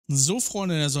So,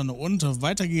 Freunde der Sonne, und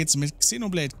weiter geht's mit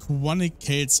Xenoblade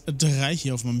Chronicles 3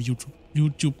 hier auf meinem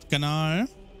YouTube-Kanal.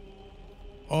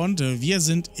 Und wir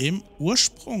sind im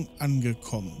Ursprung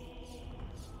angekommen.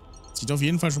 Sieht auf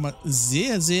jeden Fall schon mal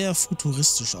sehr, sehr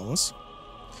futuristisch aus.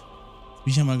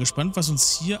 Bin ich ja mal gespannt, was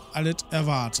uns hier alles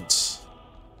erwartet.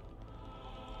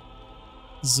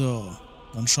 So,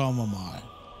 dann schauen wir mal.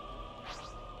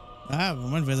 Ah,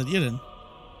 Moment, wer seid ihr denn?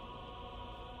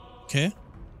 Okay.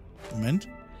 Moment.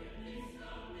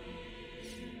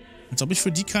 Als ob ich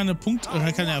für die keine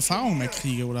keine Erfahrung mehr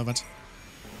kriege, oder was?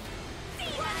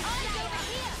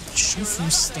 Schiff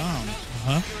vom Star.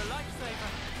 Aha.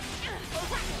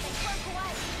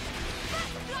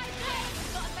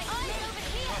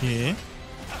 Okay.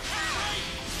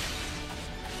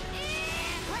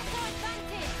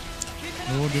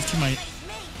 So, dürft ihr mal...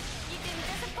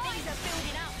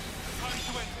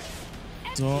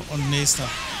 So, und nächster.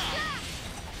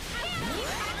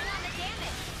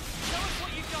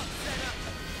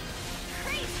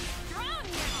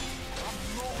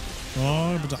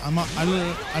 So, bitte einmal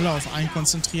alle auf einen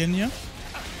konzentrieren hier.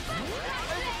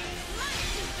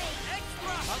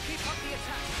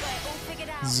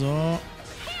 So.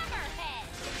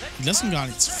 Die lassen gar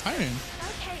nichts fallen.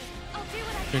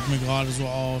 Fällt mir gerade so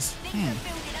auf.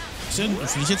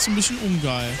 Finde ich jetzt ein bisschen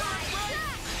ungeil.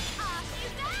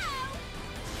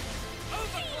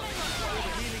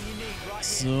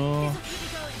 So.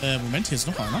 Moment, hier ist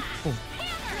noch einer. Oh.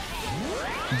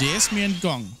 Der ist mir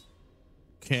entgangen.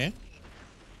 Okay.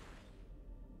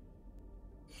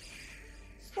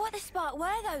 What the spark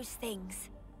were those things?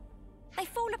 They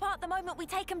fall apart the moment we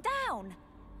take them down.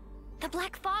 The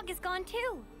black fog is gone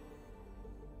too.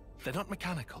 They're not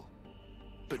mechanical,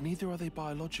 but neither are they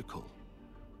biological.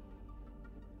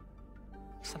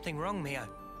 Something wrong, Mio?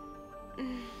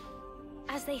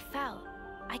 As they fell,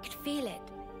 I could feel it,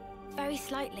 very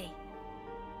slightly.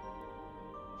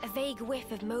 A vague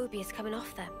whiff of Mobius coming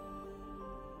off them.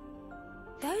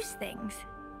 Those things?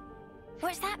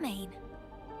 What's that mean?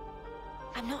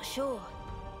 I'm not sure.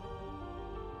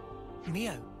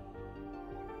 Mio,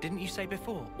 didn't you say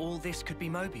before all this could be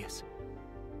Mobius?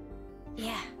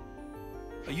 Yeah.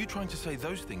 Are you trying to say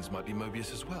those things might be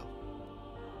Mobius as well?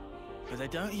 But they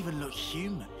don't even look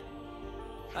human.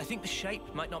 I think the shape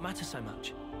might not matter so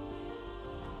much.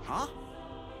 Huh?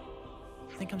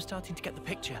 I think I'm starting to get the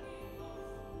picture.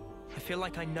 I feel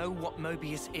like I know what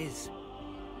Mobius is.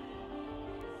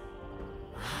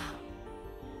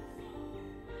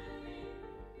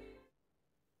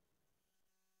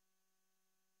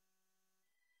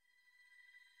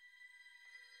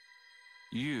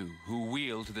 You who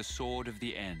wield the sword of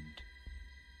the end.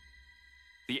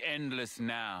 The endless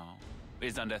now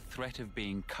is under threat of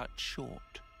being cut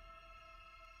short.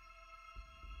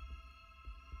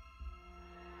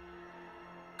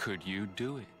 Could you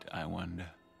do it, I wonder?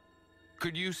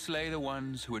 Could you slay the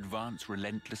ones who advance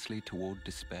relentlessly toward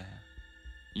despair?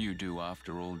 You do,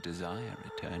 after all, desire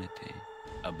eternity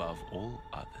above all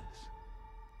others.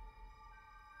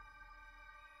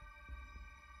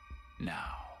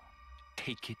 Now,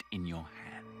 take it in your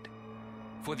hand,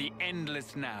 for the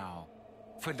endless now,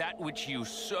 for that which you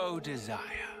so desire.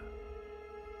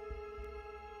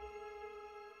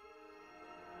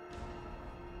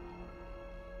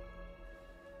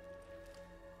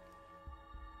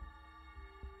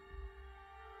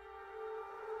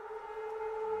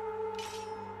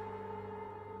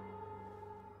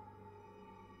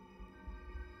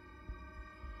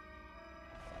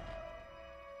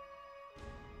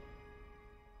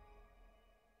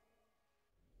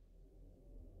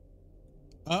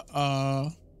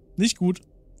 Nicht gut.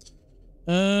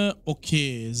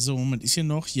 Okay. So, Moment, ist hier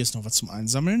noch... Hier ist noch was zum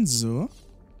Einsammeln. So.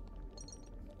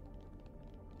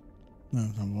 Na,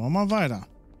 dann wollen wir mal weiter.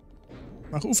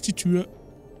 Mach auf die Tür.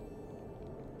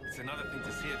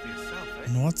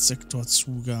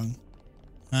 Nordsektorzugang.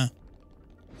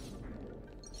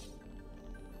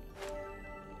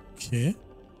 Okay.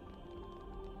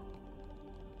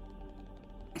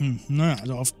 Naja,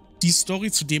 also auf die Story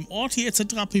zu dem Ort hier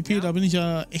etc. pp. Da bin ich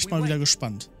ja echt mal wieder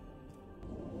gespannt.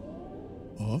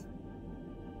 Oh.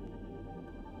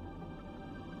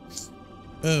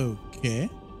 Okay.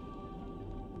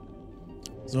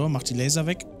 So, mach die Laser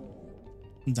weg.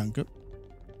 Danke.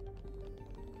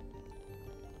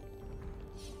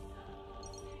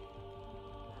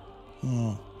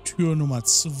 Oh, Tür Nummer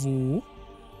 2.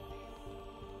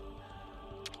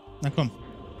 Na komm.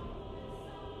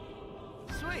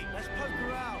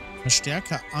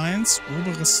 Verstärker 1,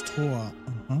 oberes Tor.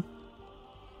 Aha.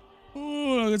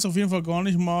 Oh, da geht's auf jeden Fall gar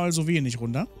nicht mal so wenig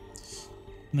runter.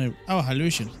 Ne, aber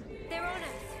Hallöchen.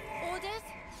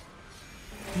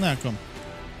 Na komm.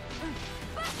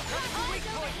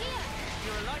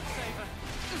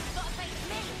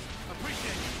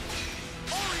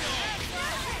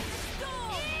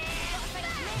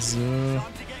 So.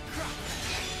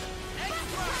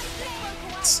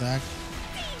 Zack.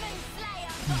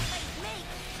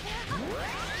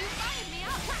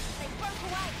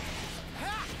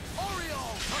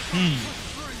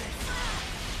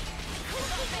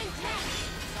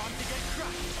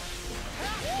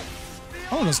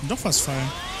 Oh, das sind doch was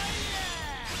fallen.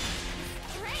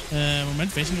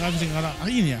 Moment, welchen greife ich denn gerade? Ach,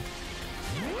 ihn hier.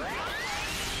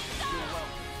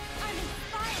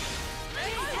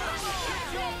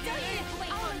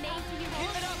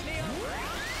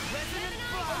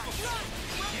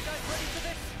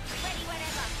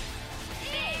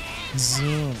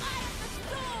 So.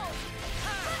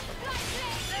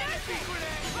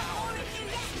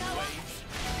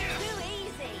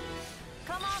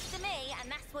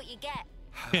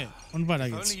 Okay, und weiter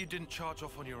geht's.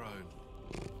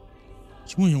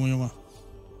 Junge, Junge.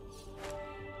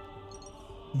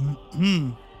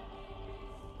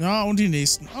 Ja, und die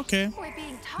nächsten. Okay.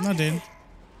 Na denn.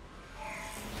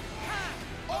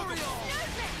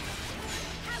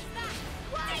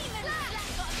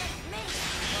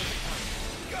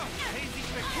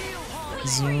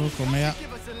 So, komm her.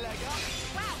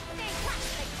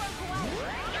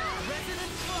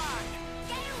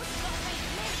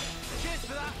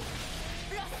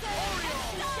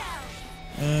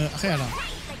 Ach ja, da.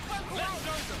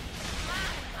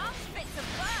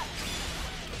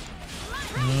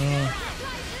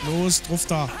 Los, drauf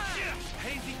da.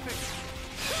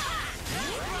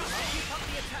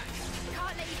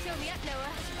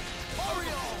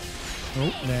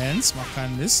 Oh, Lance, mach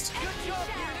keinen Mist.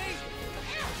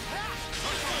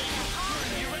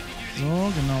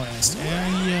 So, genau, erst er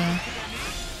hier.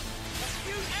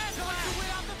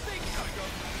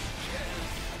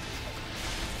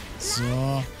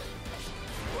 So.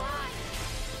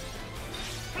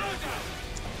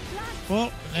 Oh,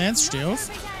 Lance, steh auf.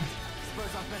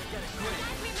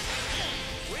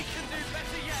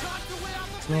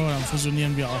 So, dann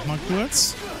fusionieren wir auch mal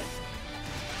kurz.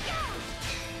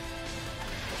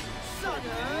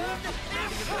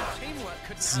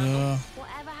 So.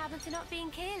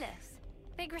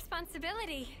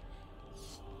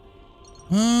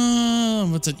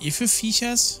 Was seid ihr für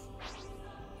Viechers?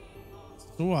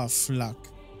 So, Flak.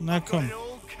 Na komm.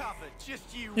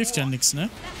 Hilft ja nix, ne?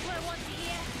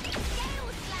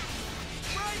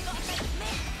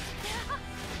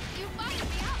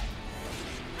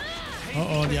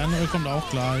 Oh oh, die andere kommt auch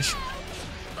gleich.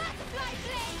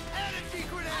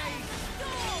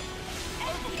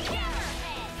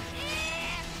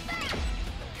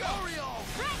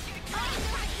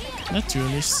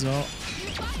 Natürlich, so.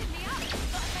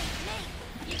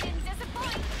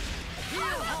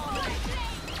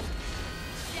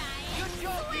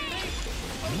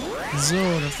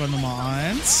 So, das war Nummer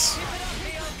 1.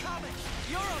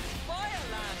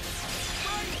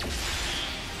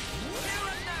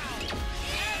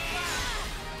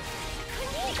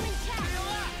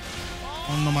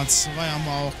 Und Nummer 2 haben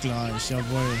wir auch gleich,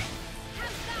 jawohl.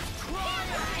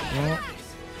 So.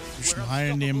 Bisschen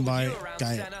heilen nebenbei.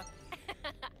 Geil.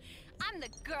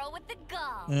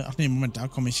 Ach nee, Moment, da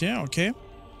komme ich her, okay.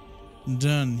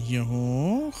 Dann hier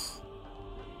hoch.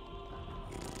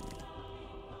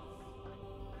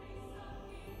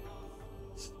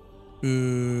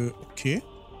 Okay.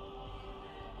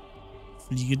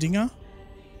 Fliegedinger.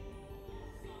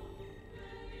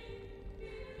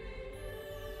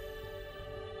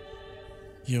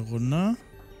 Hier runter.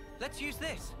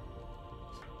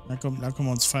 Da können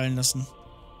wir uns fallen lassen.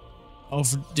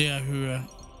 Auf der Höhe.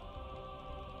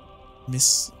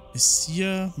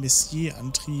 Messier,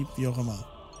 Antrieb, wie auch immer.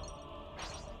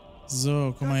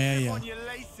 So, komm mal her hier.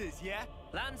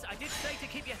 Lance, I did say to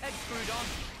keep your head screwed on.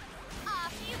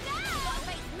 Off you go!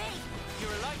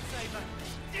 You're a lightsaber.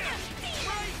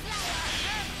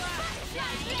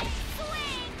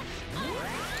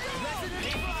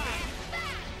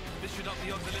 This should not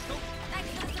be on the little.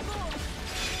 Thanks for the support.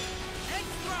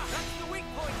 Extra! That's the weak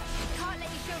point. Can't let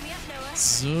you show me up, Noah.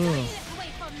 So. Don't you look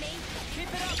away from me. Keep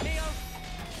it up, Neo.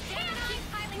 Keep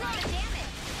piling on the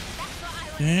damage. That's what I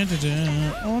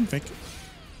was. Und weg.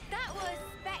 That was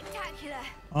spectacular.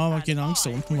 Aber keine Angst, da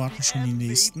unten warten schon die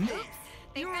nächsten.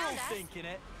 They You're all found us. thinking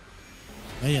it.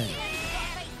 Ja, ja, ja.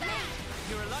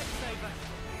 You're a lightsaber.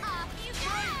 Off you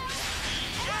go!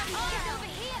 Oh,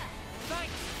 over here!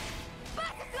 Thanks.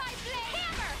 Butterfly blade!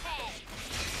 Hammerhead!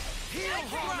 Heal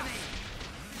harmony.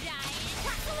 Giant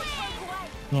tuck away!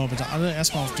 So, bitte alle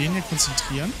erstmal auf den hier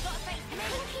konzentrieren, Got a face to me.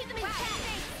 Keep them in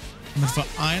check. damit wir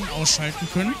einen ausschalten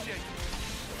können.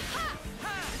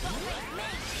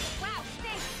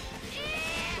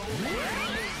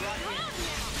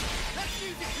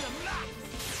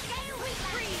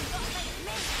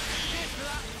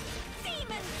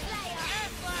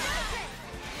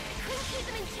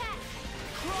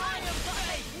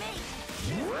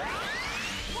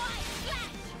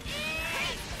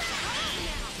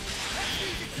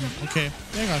 Okay,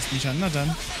 der greift mich an. Na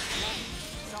dann.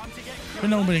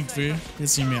 Wenn er unbedingt will.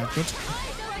 Jetzt nicht mehr. Gut.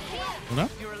 Oder?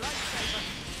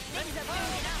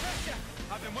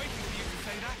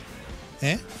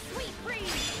 Hä?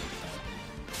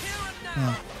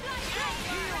 Ah.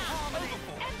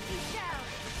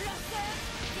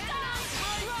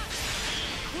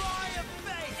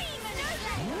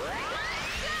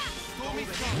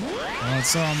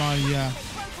 Jetzt sagen wir mal hier.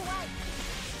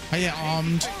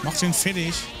 Feierabend. Mach den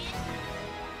fertig.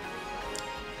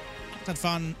 Das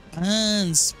war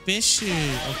ein Special.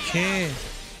 Okay.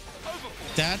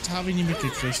 Das habe ich nie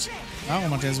mitgekriegt.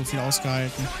 Warum hat er so viel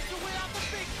ausgehalten?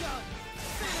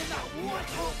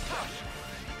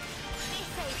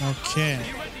 Okay.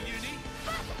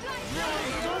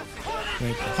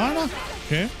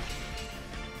 Okay.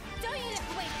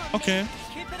 Okay.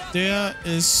 Der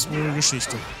ist wohl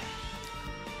Geschichte.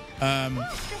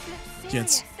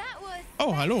 Jetzt.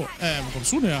 Oh, hallo. Wo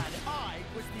kommst du her?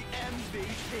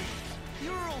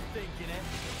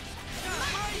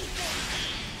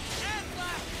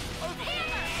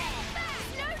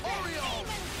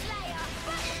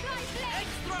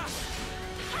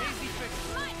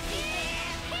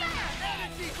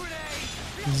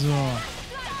 So.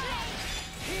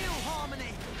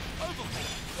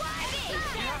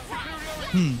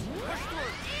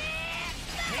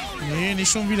 Nee,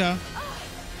 nicht schon wieder.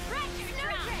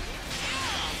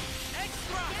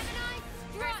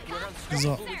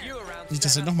 So. Nicht,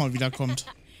 dass er nochmal wiederkommt.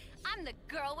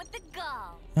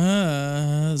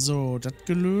 So, das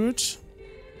gelöt.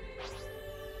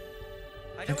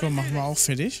 Ja, komm, machen wir auch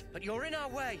fertig.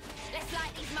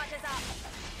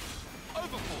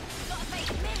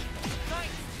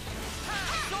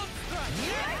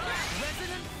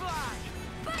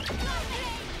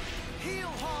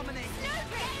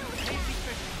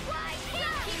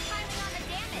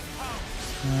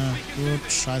 Ja,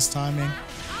 gut, scheiß Timing.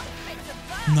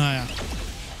 Naja.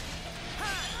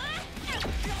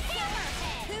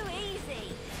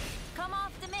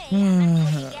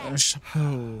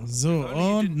 So,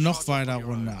 und noch weiter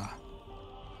runter.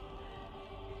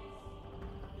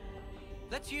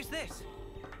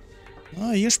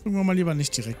 Ah, hier springen wir mal lieber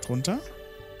nicht direkt runter.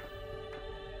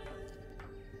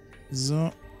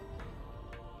 So.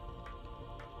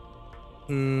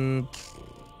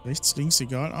 Rechts, links,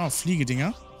 egal. Ah,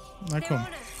 Fliegedinger. Na komm.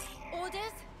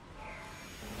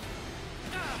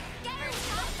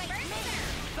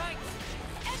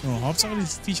 So, Hauptsache die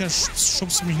Viecher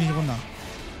schubst mich nicht runter.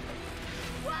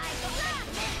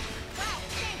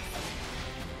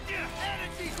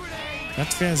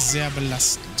 Das wäre sehr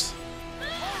belastend.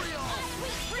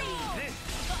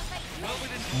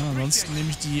 Ja, ansonsten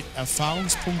nehme ich die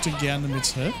Erfahrungspunkte gerne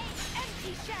mit. Hä?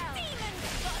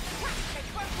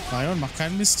 Freuen, mach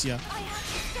keinen Mist hier.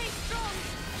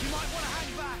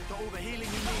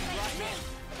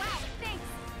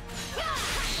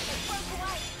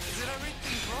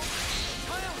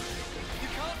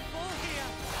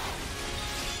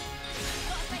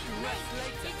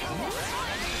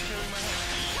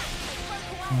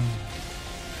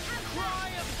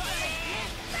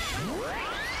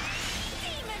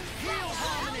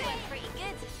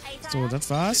 So, das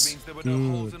war's.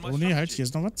 Gut. Oh ne, halt, hier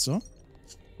ist noch was. So.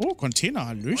 Oh, Container,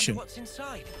 Hallöchen.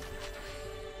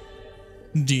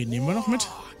 Den nehmen wir noch mit,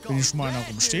 wenn hier schon mal einer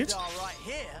rumsteht.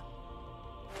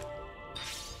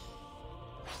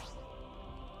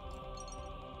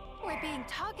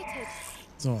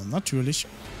 So, natürlich.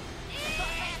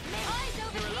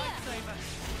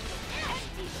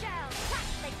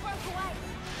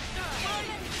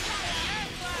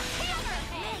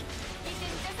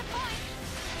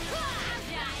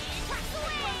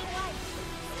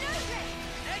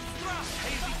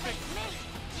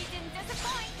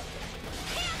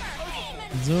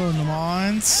 So, Nummer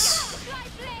 1.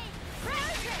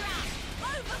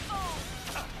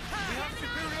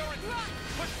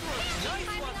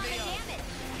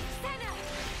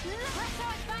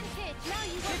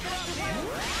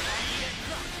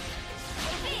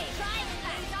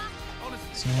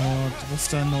 So,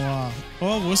 Drifter Noah.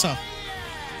 Oh, wo ist er?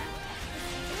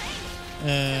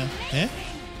 Hä?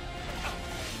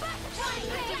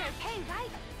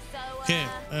 Okay,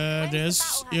 der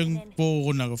ist irgendwo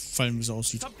runtergefallen, wie es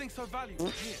aussieht.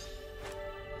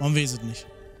 Man weiß es nicht.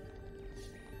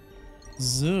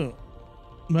 So.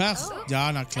 Ach,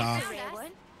 ja, na klar.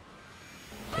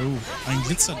 Oh, ein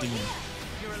Glitzerding.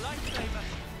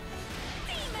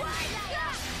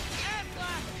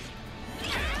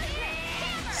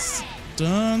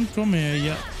 Dann komm her,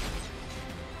 ja.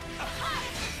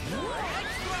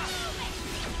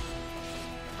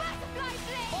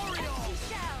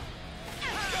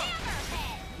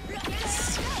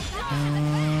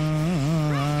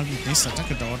 nächste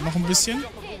Attacke dauert noch ein bisschen. Ja,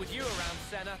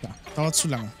 dauert zu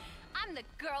lange. I'm the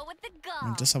girl with the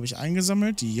gun. Und das habe ich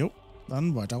eingesammelt. Jo,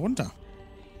 dann weiter runter.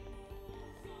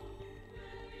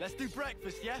 Let's do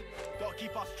breakfast, yeah? Gotta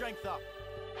keep our strength up.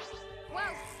 Whoa,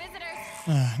 visitors.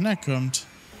 Ah, na kommt.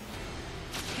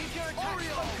 Keep your attacks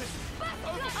focused.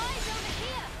 Your eyes over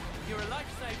here. You're a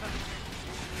lifesaver.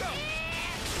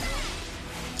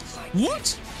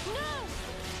 What? No,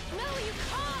 no, you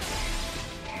can't.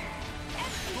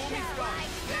 Empty shell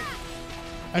like that.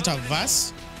 Alter,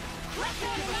 was?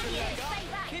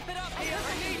 Keep it up here. I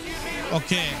need you here.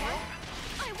 Okay.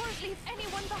 I won't leave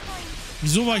anyone behind.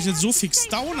 Wieso war ich jetzt so fix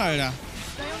down, Alter? Stay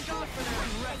on guard for now.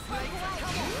 I'm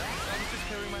just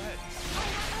clearing my head.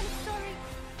 I'm sorry.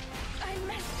 I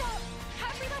messed up. How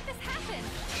did we let this happen?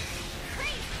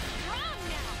 Great, strong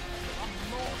now.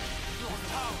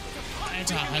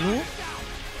 Alter, hallo?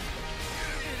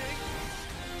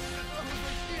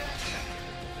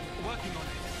 Working on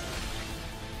it.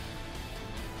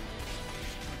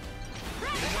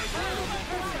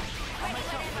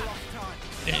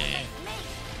 Äh, You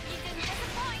didn't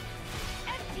disappoint.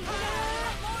 Empty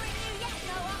shell. More in you yet,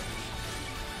 Noah.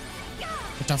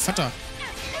 alter Vater. Got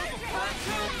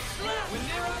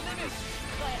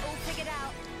it all figured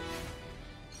out.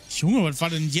 Junge, was war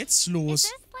denn jetzt los?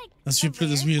 Is this like Dass wir, a rare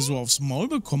dass wir thing? so aufs Maul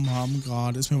bekommen haben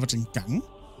gerade. Ist mir was entgangen?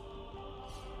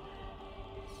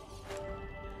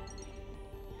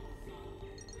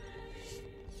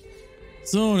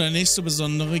 So, der nächste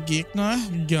besondere Gegner.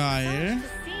 Geil. To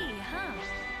see, huh?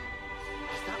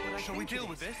 Is that what I Shall we deal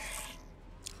with this?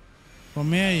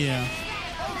 Komm her hier.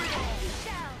 Empty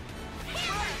shell.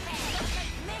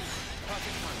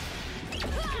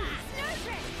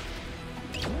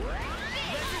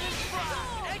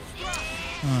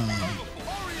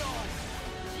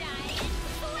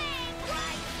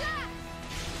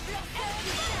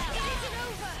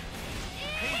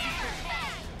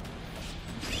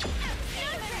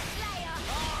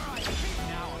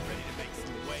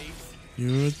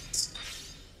 Gut.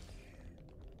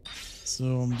 So,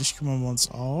 um dich kümmern wir uns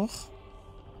auch.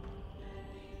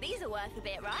 These are worth a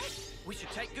bit, right? We should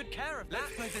take good care of that.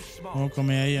 Let's play this smart. Oh, komm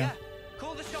her hier. Yeah.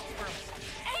 Call the shots for us.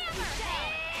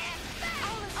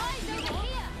 Eyes over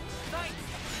here. Thanks.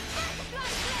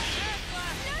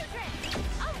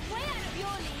 I'm way out of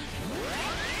your league.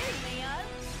 Leo.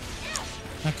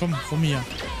 Na komm, komm hier. Not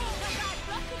bad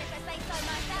blocking if I say so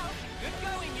myself. Good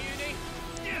going, Uni.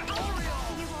 You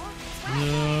are?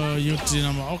 So, gut, den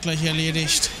haben wir auch gleich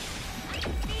erledigt. Feel it in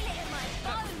my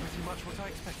bones. Pretty much what I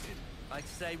expected. I'd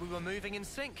say we were moving in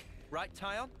sync. Right,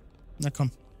 Tyon? Na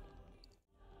komm.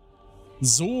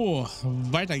 So,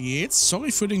 weiter geht's.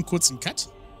 Sorry für den kurzen Cut.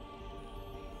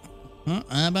 Ja,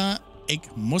 aber ich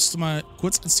musste mal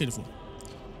kurz ins Telefon.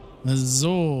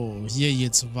 So, hier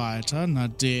geht's weiter. Na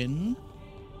denn.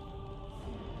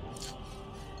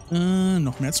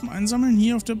 Noch mehr zum Einsammeln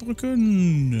hier auf der Brücke?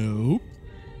 Nope.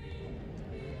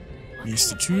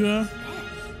 Nächste Tür.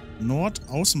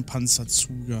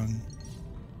 Nordaußenpanzerzugang.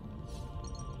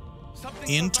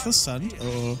 Interessant.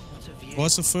 Oh,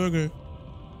 große Vögel.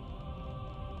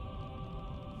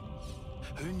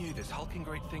 Who knew this hulking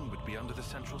great thing would be under the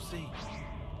Central Sea?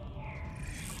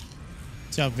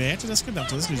 Tja, wer hätte das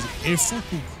gedacht? Das ist riesig.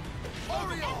 Elfenkuck.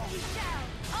 Empty shell.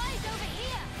 Eyes over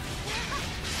here.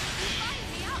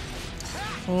 Find me up.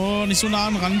 Oh, nicht so nah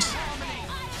an den Rand.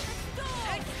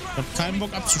 Ich hab keinen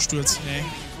Bock abzustürzen, ey. I've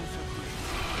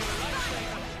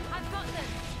got them.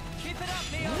 Keep it up,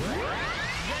 Neo.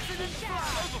 Empty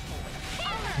shell.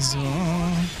 So.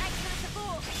 Excellent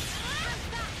support.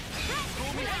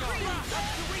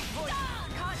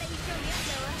 Can't let you kill me,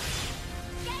 Noah.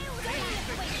 Scales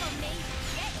away from me.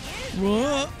 Get you.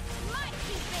 Whoa.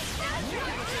 Mighty big.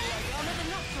 Another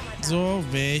knock from my So,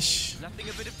 weg. Nothing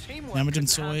a bit of teamwork. Ja, mit dem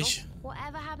couldn't handle. Zeug.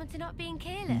 Whatever happened to not being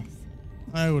careless?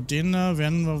 Na gut, den da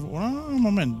werden wir... Oh,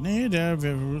 Moment, nee, der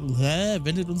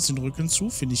wendet uns den Rücken zu.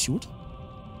 Finde ich gut.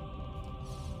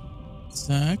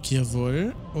 Zack,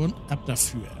 jawohl. Und ab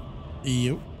dafür.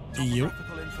 Jo, jo.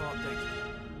 Topographical info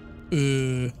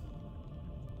update.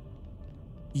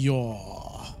 Ja.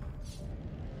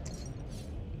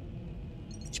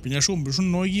 Ich bin ja schon ein bisschen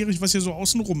neugierig, was hier so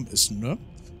außenrum ist, ne?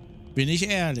 Bin ich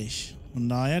ehrlich. Von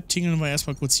daher tingeln wir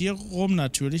erstmal kurz hier rum,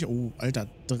 natürlich. Oh, Alter,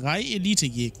 3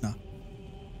 Elite-Gegner.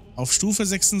 Auf Stufe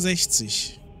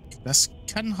 66. Das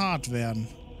kann hart werden.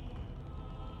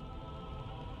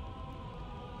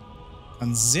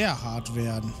 Kann sehr hart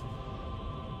werden.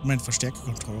 Moment, verstärke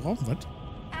Kontrollraum, was?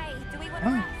 Hey, do we want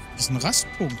Ah, to das ist ein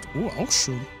Rastpunkt. Oh, auch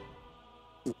schön.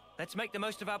 Let's make the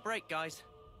most of our break, guys.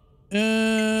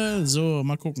 So,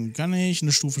 mal gucken. Kann ich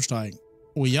eine Stufe steigen?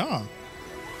 Oh ja.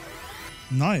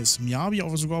 Nice. Miyabi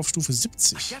aber sogar auf Stufe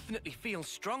 70. Definitely feel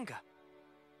stronger.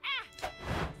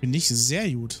 Finde ich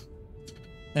sehr gut.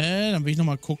 Dann will ich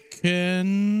nochmal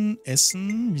gucken.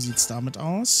 Essen. Wie sieht's damit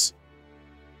aus?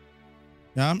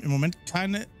 Wir haben im Moment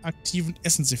keine aktiven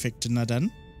Essenseffekte. Na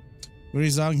dann würde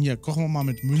ich sagen, hier, kochen wir mal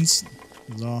mit Münzen.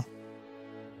 So.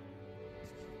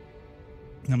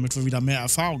 Damit wir wieder mehr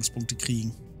Erfahrungspunkte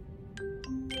kriegen.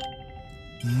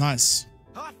 Nice.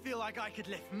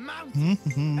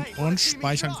 Und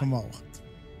speichern können wir auch.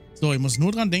 So, ich muss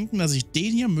nur dran denken, dass ich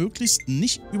den hier möglichst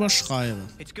nicht überschreibe.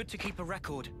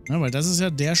 Ja, weil das ist ja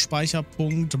der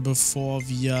Speicherpunkt, bevor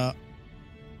wir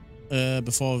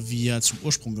zum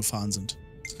Ursprung gefahren sind.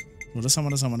 So, das haben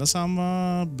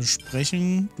wir.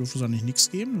 Besprechen. Dürfte es eigentlich nichts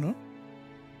geben, ne?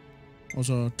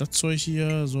 Außer das Zeug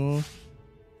hier, so.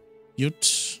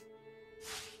 Gut.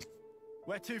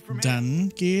 Dann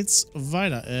geht's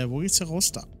weiter. Wo geht's hier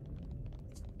raus? Da.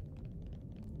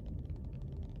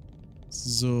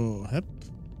 So, hepp.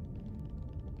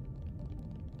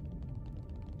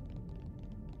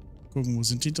 Gucken, wo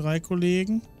sind die 3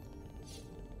 Kollegen?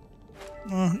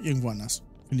 Ah, irgendwo anders.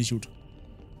 Finde ich gut.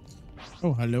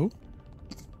 Oh, hallo.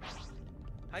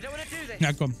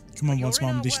 Na komm, kümmern wir uns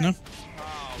mal um dich, ne?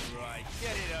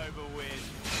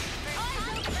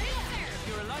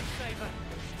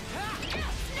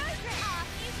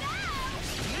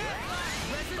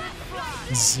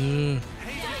 So.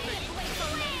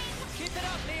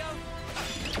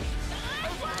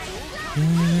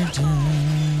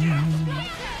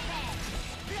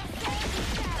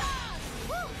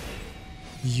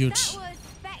 Gut.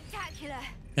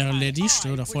 Erledigt.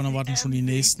 Da vorne warten schon die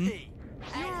nächsten.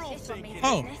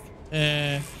 Oh.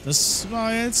 Das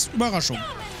war jetzt Überraschung.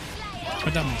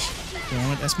 Verdammt. So,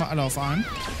 Moment, erstmal alle auf einen.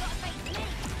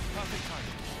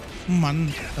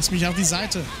 Mann, lass mich auf die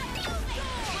Seite.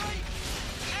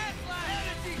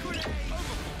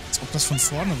 Als ob das von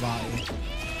vorne war, ey.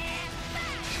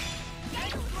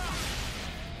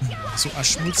 So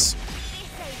Schmutz.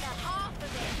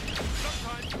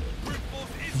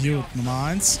 Gut, Nummer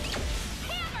 1.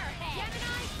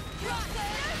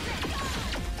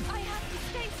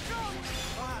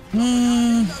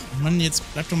 Mann, jetzt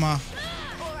bleib doch mal.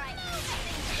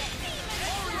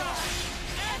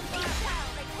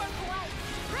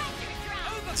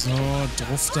 So,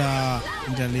 drauf da.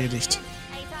 Und erledigt.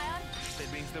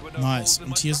 Nice.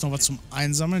 Und hier ist noch was zum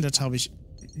Einsammeln. Das habe ich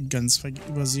ganz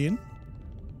übersehen.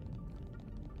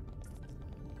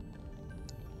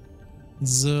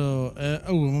 So,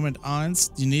 oh, Moment,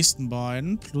 1. Die nächsten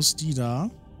beiden. Plus die da.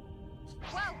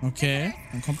 Okay,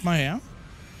 dann kommt mal her.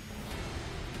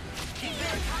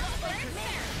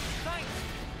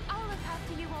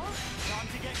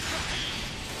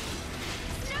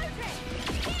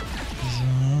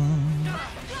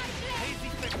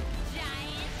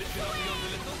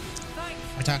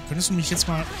 Alter, könntest du mich jetzt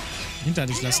mal hinter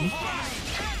dich lassen?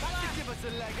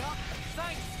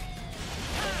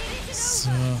 So.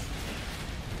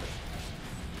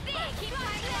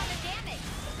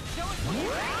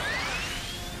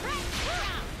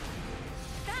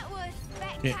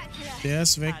 Okay, der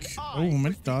ist weg. Oh,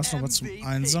 Moment, da ist noch was zum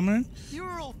Einsammeln.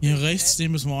 Hier rechts,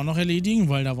 den müssen wir auch noch erledigen,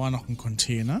 weil da war noch ein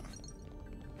Container.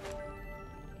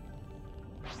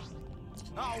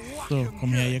 So,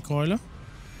 komm her, ihr Keule.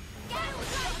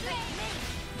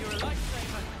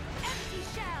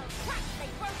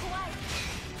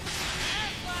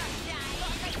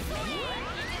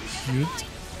 Gut.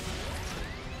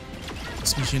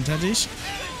 Lass mich hinter dich.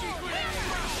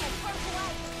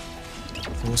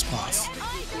 So ist brav.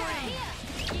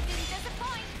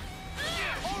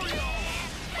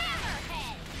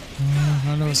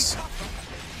 Na los.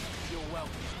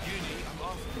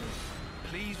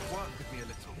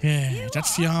 Okay,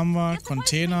 das 4 haben wir.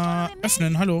 Container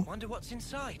öffnen, hallo.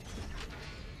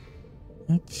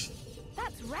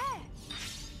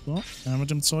 So, ja,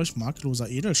 mit dem Zeug makelloser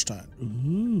Edelstein.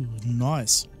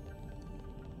 Nice.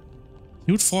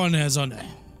 Gut, Freunde der Sonne.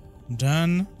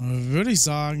 Dann würde ich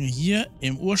sagen, hier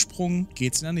im Ursprung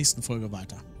geht's in der nächsten Folge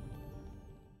weiter.